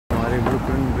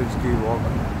Bridge की walk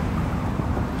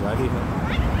जारी है.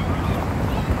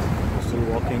 Still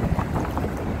walking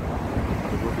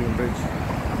the Brooklyn Bridge.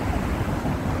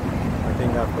 I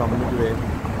think I've come midway.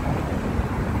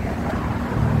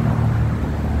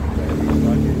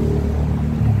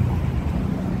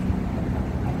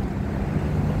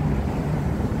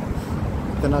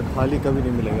 इतना खाली कभी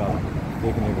नहीं मिलेगा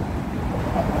देखने को,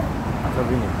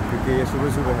 कभी नहीं, क्योंकि ये सुबह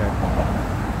सुबह है.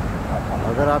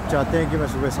 अगर आप चाहते हैं कि मैं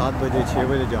सुबह 7 बजे 6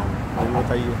 बजे जाऊँ तो भी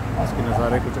बताइए, इसके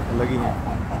नज़ारे कुछ अलग ही हैं,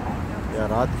 या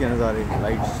रात के नज़ारे,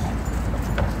 lights.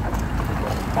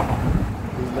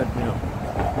 Please let me know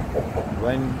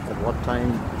when, at what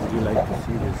time would you like to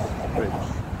see this bridge,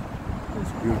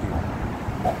 this beauty.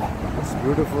 It's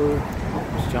beautiful,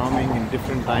 it's charming in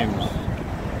different times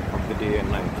of the day and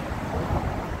night.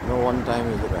 No one time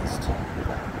is the best.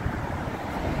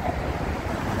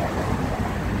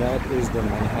 That is the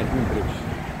Manhattan Bridge.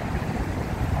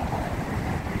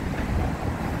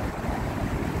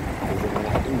 There's the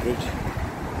Manhattan Bridge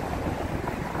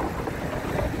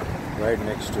right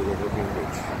next to the Brooklyn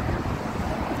Bridge.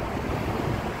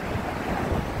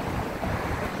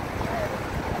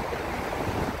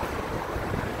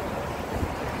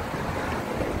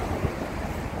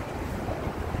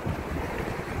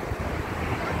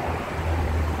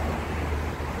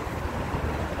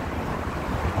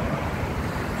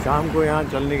 शाम को यहाँ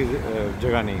चलने की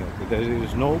जगह नहीं होती. There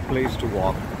is no place to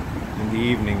walk in the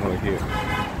evening over here.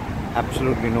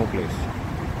 Absolutely no place.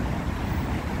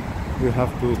 You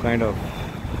have to kind of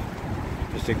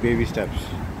just take baby steps.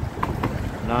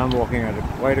 Now I'm walking at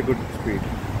quite a good speed,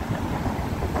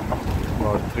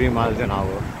 about 3 miles an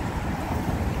hour.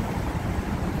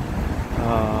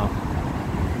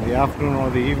 In the afternoon or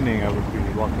the evening I would be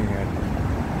walking at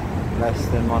less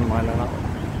than 1 mile an hour.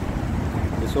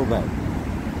 It's so bad.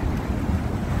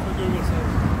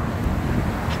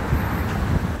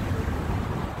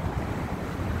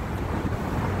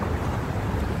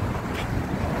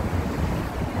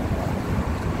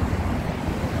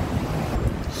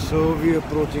 So we are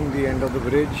approaching the end of the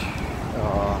bridge.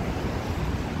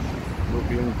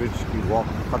 Brooklyn Bridge की walk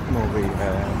खत्म हो गई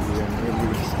है. We are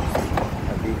nearly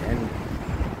at the end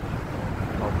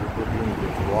of the Brooklyn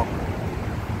Bridge walk.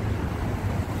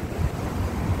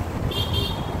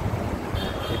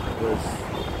 It was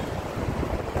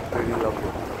pretty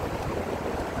lovely.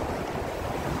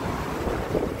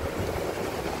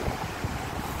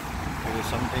 It is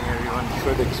something everyone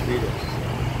should experience.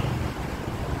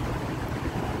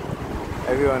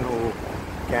 Everyone who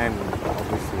can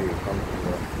obviously come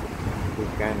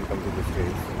to the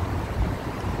States,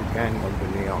 who can come to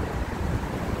New York.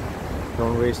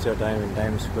 Don't waste your time in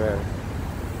Times Square.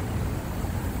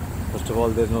 First of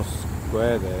all, there's no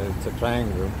square there, it's a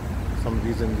triangle. For some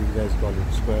reason these guys call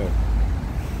it square.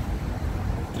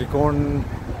 त्रिकोण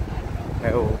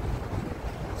है वो,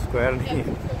 square नहीं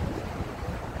है.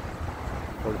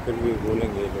 और फिर भी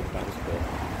बोलेंगे लोग टाइम्स स्क्वायर.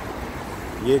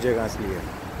 ये जगह असली है.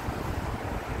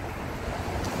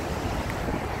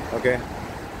 Okay,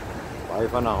 bye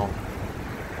for now.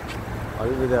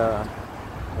 Alvida,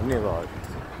 धन्यवाद.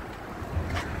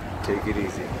 Take it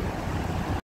easy.